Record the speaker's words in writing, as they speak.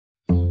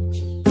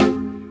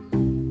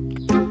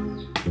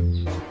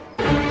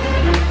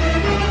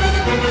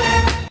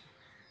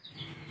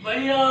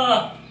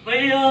भैया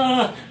भैया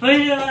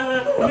भैया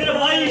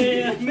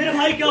मेरे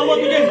भाई क्या हुआ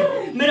तुझे?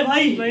 मेरे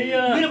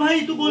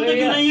भाई तू बोलता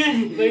क्यों नहीं है?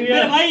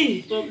 मेरे भाई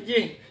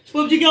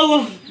पबजी क्या हुआ?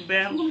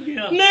 बैन हो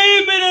गया।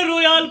 नहीं मेरे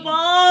रॉयल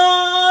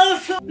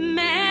पास।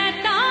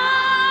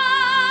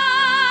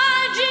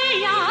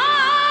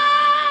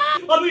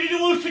 अभी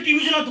रिमोट से टीवी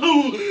चलाता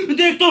हूँ,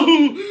 देखता हूँ।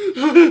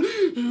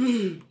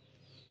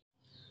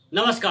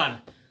 नमस्कार,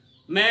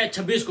 मैं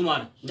 26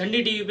 कुमार,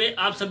 झंडी टीवी पे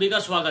आप सभी का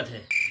स्वागत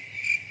है।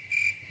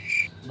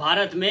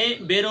 भारत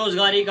में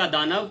बेरोजगारी का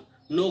दानव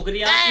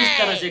नौकरियां इस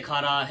तरह से खा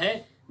रहा है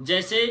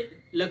जैसे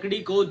लकड़ी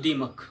को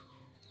दीमक।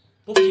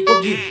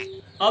 पबजी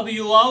अब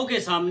युवाओं के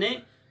सामने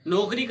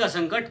नौकरी का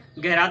संकट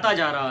गहराता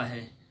जा रहा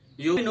है।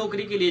 युवा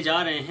नौकरी के लिए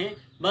जा रहे हैं,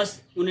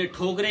 बस उन्हें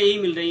ठोकरें ही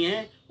मिल रही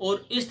हैं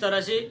और इस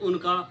तरह से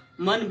उनका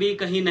मन भी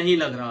कहीं नहीं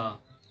लग रहा।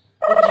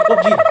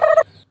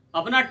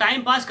 अपना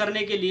टाइम पास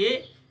करने के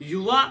लिए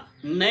युवा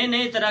नए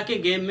नए तरह के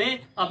गेम में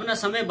अपना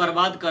समय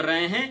बर्बाद कर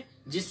रहे हैं,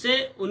 जिससे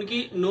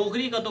उनकी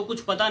नौकरी का तो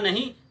कुछ पता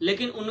नहीं,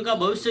 लेकिन उनका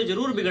भविष्य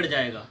जरूर बिगड़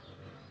जाएगा।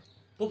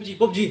 पबजी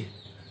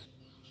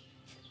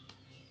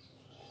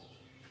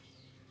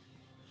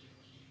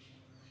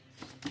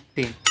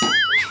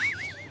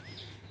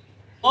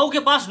के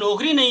पास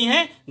नौकरी नहीं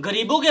है,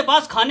 गरीबों के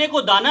पास खाने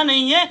को दाना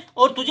नहीं है,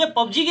 और तुझे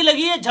पबजी की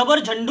लगी है झबर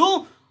झंडू।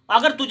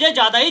 अगर तुझे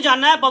ज्यादा ही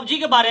जानना है पबजी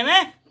के बारे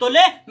में तो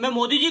ले, मैं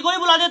मोदी जी को ही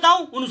बुला देता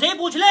हूं, उनसे ही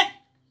पूछ ले।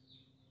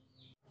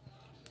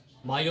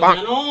 भाइयों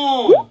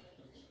बहनों,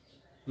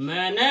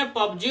 मैंने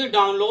पबजी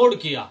डाउनलोड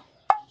किया।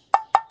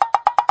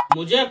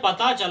 मुझे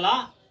पता चला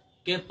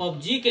कि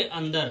पबजी के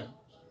अंदर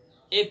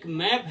एक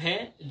मैप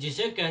है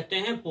जिसे कहते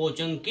हैं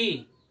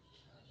पोचंकी,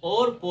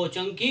 और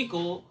पोचंकी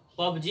को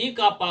पबजी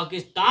का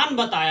पाकिस्तान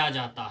बताया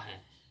जाता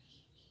है।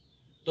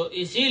 तो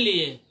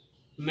इसीलिए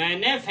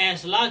मैंने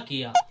फैसला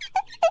किया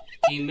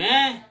कि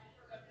मैं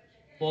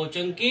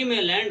पोचंकी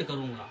में लैंड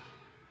करूंगा।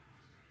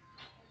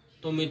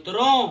 तो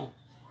मित्रों,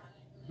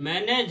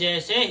 मैंने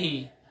जैसे ही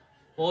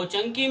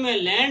पोचंकी में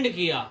लैंड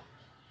किया,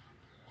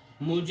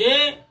 मुझे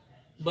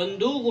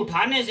बंदूक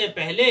उठाने से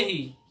पहले ही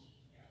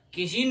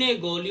किसी ने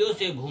गोलियों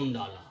से भून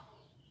डाला।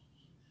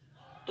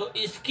 तो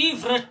इसकी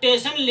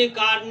फ्रस्ट्रेशन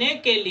निकालने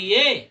के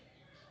लिए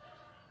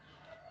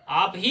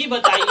आप ही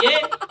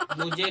बताइए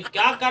मुझे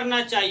क्या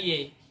करना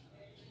चाहिए।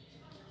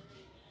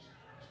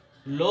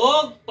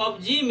 लोग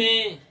पबजी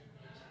में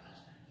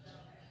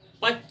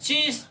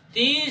 25,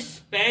 30,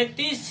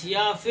 35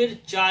 या फिर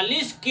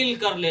 40 किल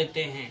कर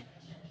लेते हैं,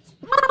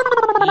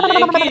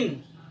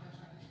 लेकिन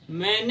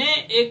मैंने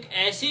एक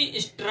ऐसी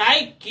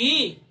स्ट्राइक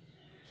की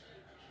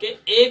कि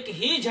एक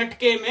ही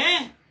झटके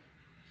में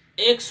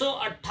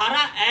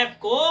 118 ऐप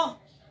को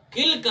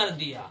किल कर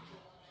दिया।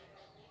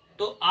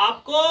 तो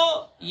आपको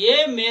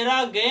ये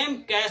मेरा गेम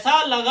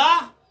कैसा लगा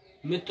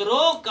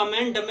मित्रों,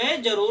 कमेंट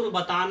में जरूर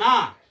बताना।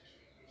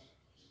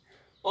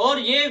 और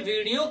ये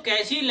वीडियो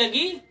कैसी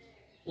लगी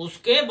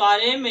उसके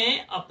बारे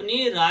में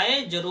अपनी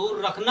राय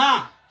जरूर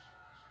रखना।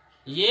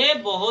 ये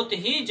बहुत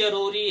ही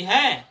जरूरी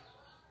है,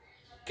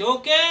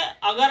 क्योंकि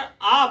अगर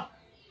आप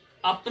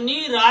अपनी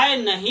राय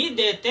नहीं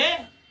देते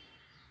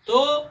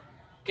तो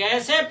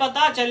कैसे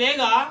पता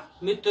चलेगा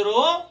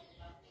मित्रों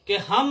कि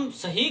हम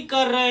सही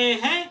कर रहे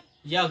हैं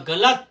या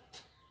गलत।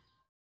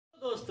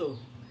 दोस्तों,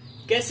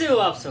 कैसे हो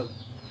आप सब?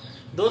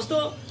 दोस्तों,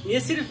 ये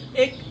सिर्फ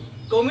एक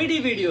कॉमेडी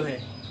वीडियो है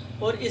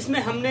और इसमें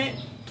हमने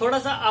थोड़ा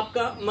सा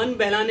आपका मन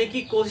बहलाने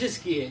की कोशिश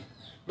की है।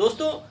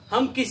 दोस्तों,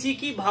 हम किसी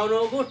की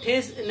भावनाओं को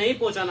ठेस नहीं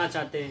पहुंचाना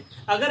चाहते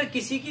हैं। अगर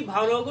किसी की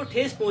भावनाओं को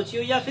ठेस पहुंची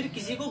हो या फिर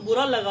किसी को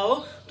बुरा लगा हो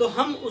तो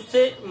हम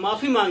उससे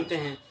माफी मांगते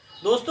हैं।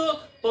 दोस्तों,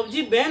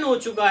 पबजी बैन हो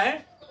चुका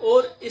है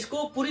और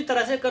इसको पूरी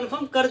तरह से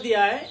कंफर्म कर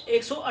दिया है।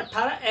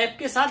 118 ऐप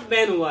के साथ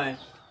बैन हुआ है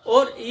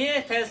और ये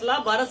फैसला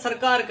भारत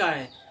सरकार का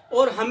है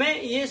और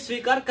हमें ये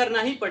स्वीकार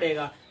करना ही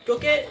पड़ेगा,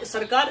 क्योंकि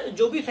सरकार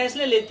जो भी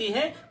फैसले लेती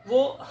है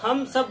वो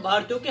हम सब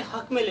भारतीयों के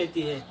हक में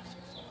लेती है।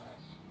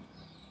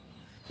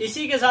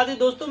 इसी के साथ ही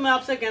दोस्तों, मैं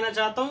आपसे कहना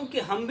चाहता हूं कि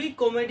हम भी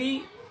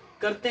कॉमेडी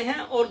करते हैं,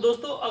 और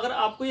दोस्तों अगर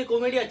आपको ये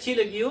कॉमेडी अच्छी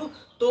लगी हो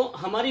तो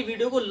हमारी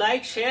वीडियो को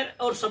लाइक, शेयर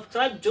और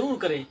सब्सक्राइब जरूर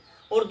करें,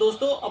 और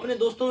दोस्तों अपने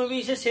दोस्तों में भी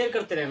इसे शेयर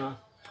करते रहना।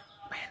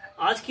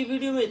 आज की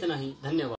वीडियो में इतना ही, धन्यवाद।